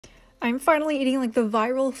I'm finally eating like the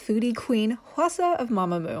viral foodie queen, Hwasa of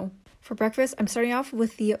MAMAMOO. For breakfast, I'm starting off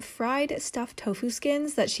with the fried stuffed tofu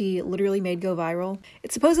skins that she literally made go viral.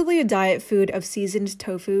 It's supposedly a diet food of seasoned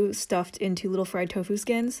tofu stuffed into little fried tofu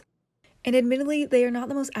skins. And admittedly, they are not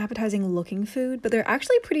the most appetizing looking food, but they're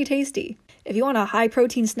actually pretty tasty. If you want a high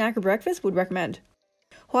protein snack or breakfast, would recommend.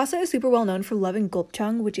 Hwasa is super well known for loving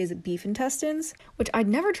gopchang, which is beef intestines, which I'd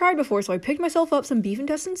never tried before, so I picked myself up some beef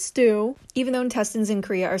intestine stew, even though intestines in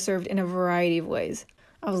Korea are served in a variety of ways.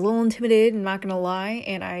 I was a little intimidated, I'm not gonna lie,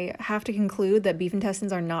 and I have to conclude that beef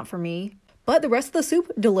intestines are not for me. But the rest of the soup,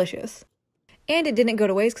 delicious. And it didn't go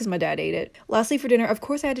to waste because my dad ate it. Lastly, for dinner, of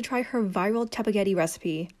course I had to try her viral chapaghetti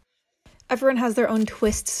recipe. Everyone has their own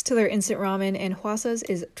twists to their instant ramen, and Hwasa's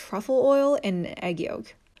is truffle oil and egg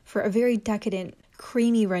yolk for a very decadent,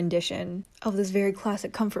 creamy rendition of this very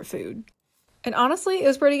classic comfort food. And honestly, it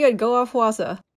was pretty good. Go off Hwasa.